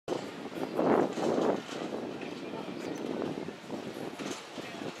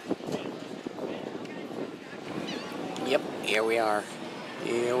Here we are.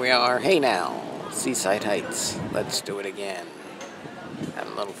 Here we are. Hey now, Seaside Heights. Let's do it again. Have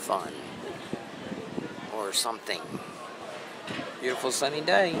a little fun. Or something. Beautiful sunny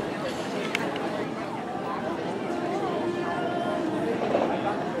day.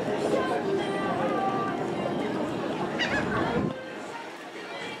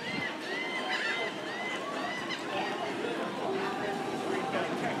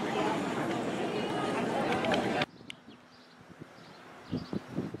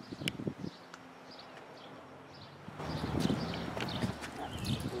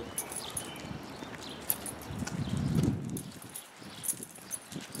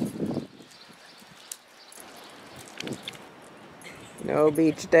 No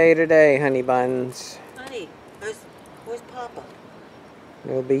beach day today, honey buns. Honey, where's Papa?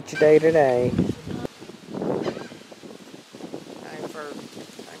 No beach day today. Time for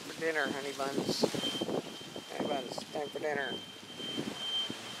dinner, honey buns. Honey buns, time for dinner.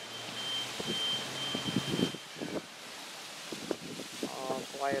 All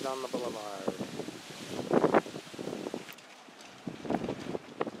quiet on the boulevard.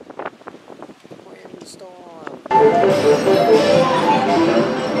 Windstorm.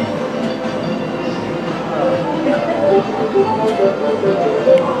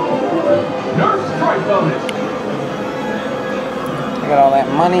 Nurse strike bonus. I got all that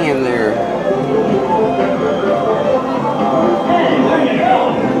money in there.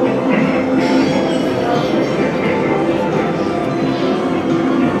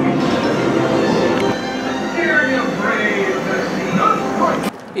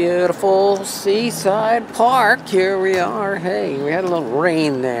 Beautiful seaside park. Here we are. Hey, we had a little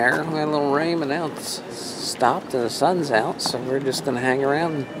rain there. We had a little rain, but now it's stopped and the sun's out. So we're just going to hang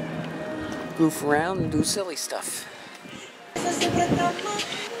around, goof around, and do silly stuff.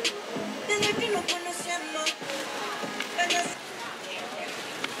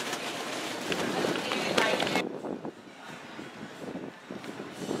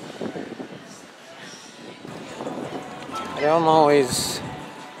 I don't always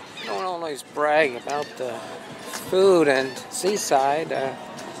brag about the food and seaside, the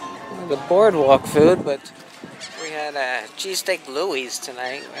boardwalk food, but we had a cheesesteak louies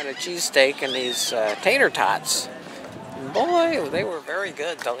tonight. We had a cheesesteak and these tater tots. And boy, they were very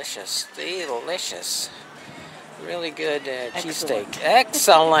good, delicious, delicious. Really good cheesesteak.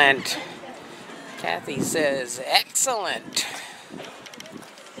 Excellent. Kathy says excellent.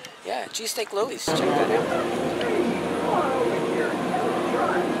 Yeah, cheesesteak louies. Check that out.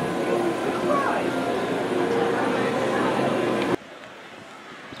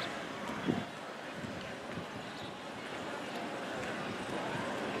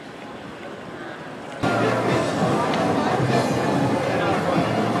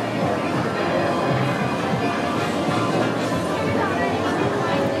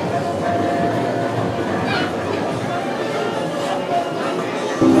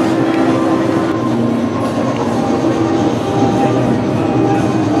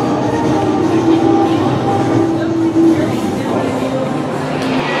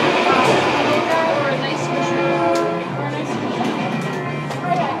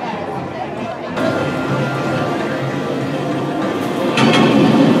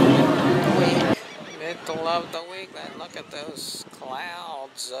 Of the week, man. Look at those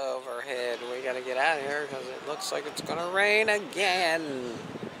clouds overhead. We gotta get out of here because it looks like it's gonna rain again.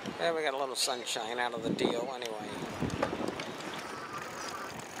 Yeah, we got a little sunshine out of the deal anyway.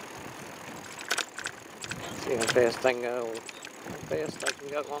 See how fast I can go. How fast I can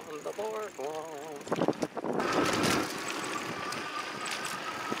go on the boardwalk.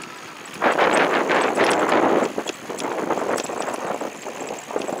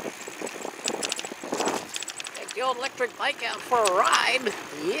 The old electric bike out for a ride.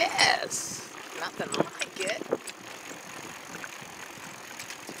 Yes, nothing like it.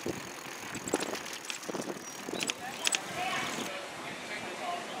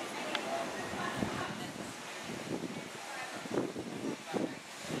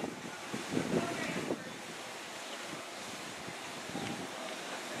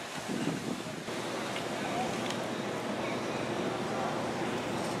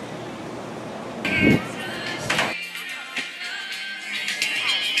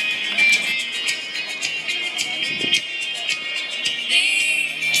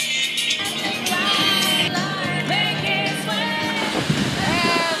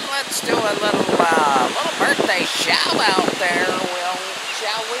 Do a little birthday shout out there,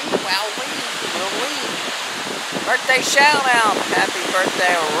 shall we? Will we? Birthday shout out. Happy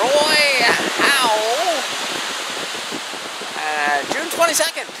birthday, Roy Howell. June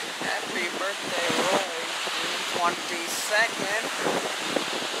 22nd. Happy birthday, Roy. June 22nd.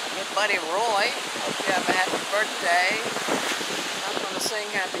 Good buddy Roy, hope you have a happy birthday. I'm not going to sing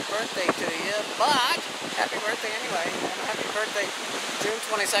happy birthday to you, but happy birthday anyway. And happy birthday, June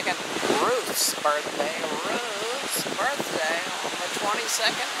 22nd, Ruth's birthday. Ruth's birthday on the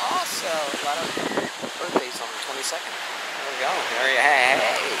 22nd also. A lot of birthdays on the 22nd. There we go. There you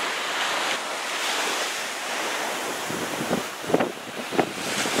hey.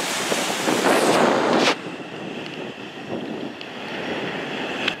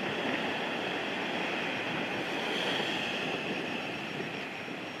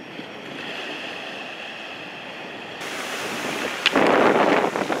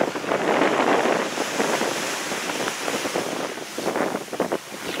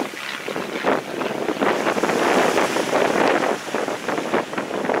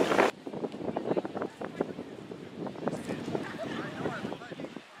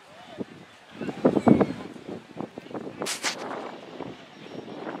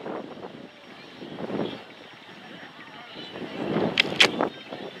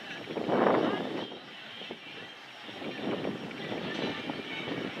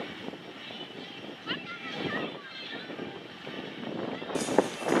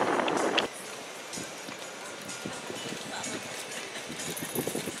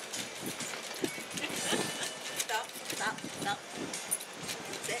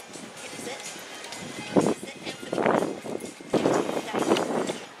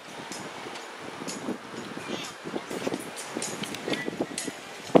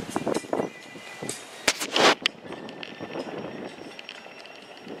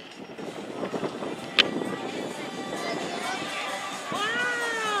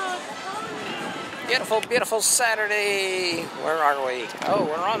 Beautiful, beautiful Saturday. Where are we? Oh,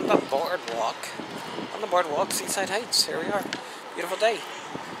 we're on the boardwalk. On the boardwalk, Seaside Heights. Here we are. Beautiful day.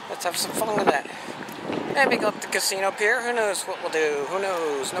 Let's have some fun with that. Maybe go up the casino pier. Who knows what we'll do? Who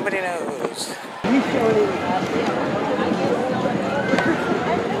knows? Nobody knows.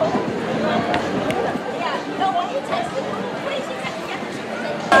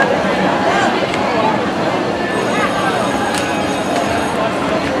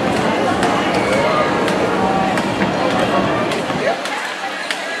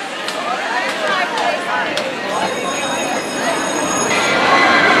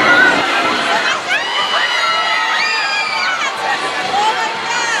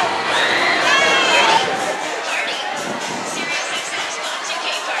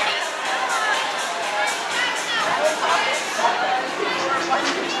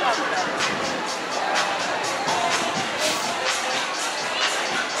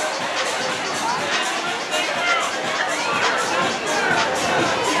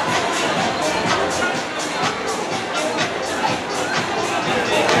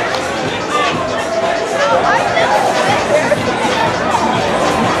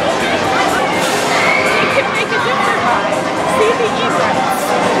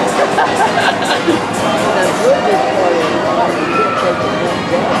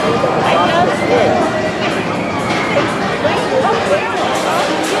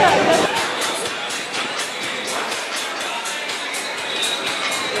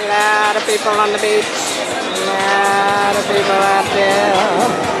 A lot of people on the beach. A lot of people out there.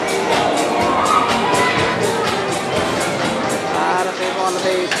 A lot of people on the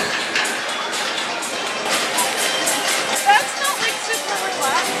beach. That's not like super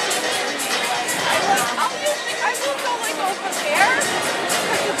relaxing. I will go like over there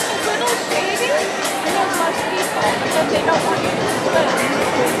because it's a little shady and there's less people because they don't want you to swim.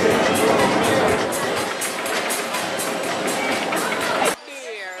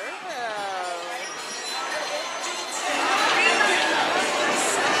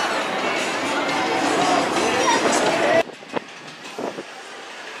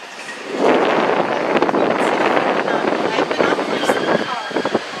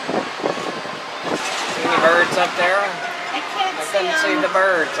 Birds up there? I can't I couldn't see the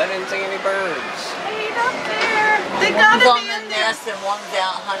birds. I didn't see any birds. I ain't up there. They gotta One's on be the in there. nest and one's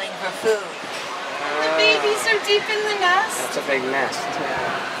out hunting for food. The babies are deep in the nest. That's a big nest.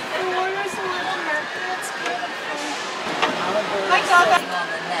 And one is a little nest. That's beautiful. All the birds I got that. sitting on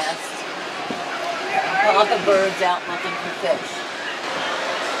the nest. All the birds out looking for fish.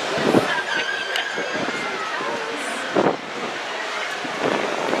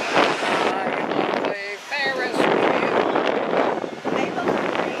 Ferris wheel.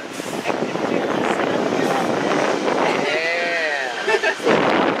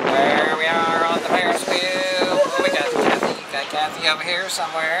 There we are on the Ferris wheel. We got Kathy over here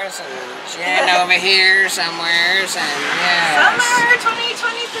somewheres, and Jen over here somewheres, and yes. Summer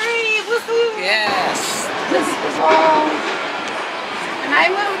 2023, woohoo! Yes. This was all, and I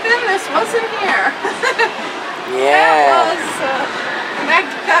moved in, this wasn't here. Yeah. That was,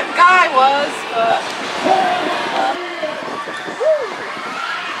 that guy was, but...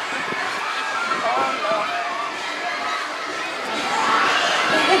 Oh no.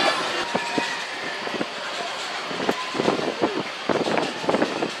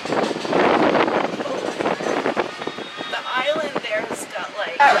 The island there has got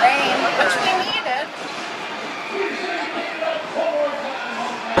like... That rain, which we needed.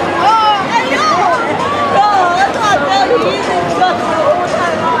 Oh, I know! No, that's not very easy. Just the whole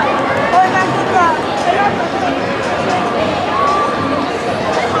time. Oh, that's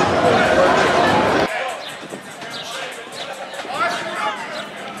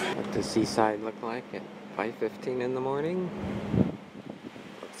What does seaside look like at 5:15 in the morning?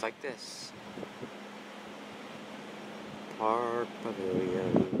 Looks like this. Park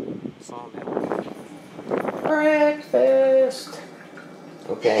Pavilion Sawmill. Breakfast!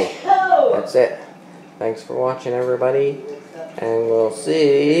 Okay, that's it. Thanks for watching, everybody, and we'll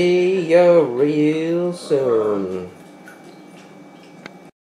see you real soon.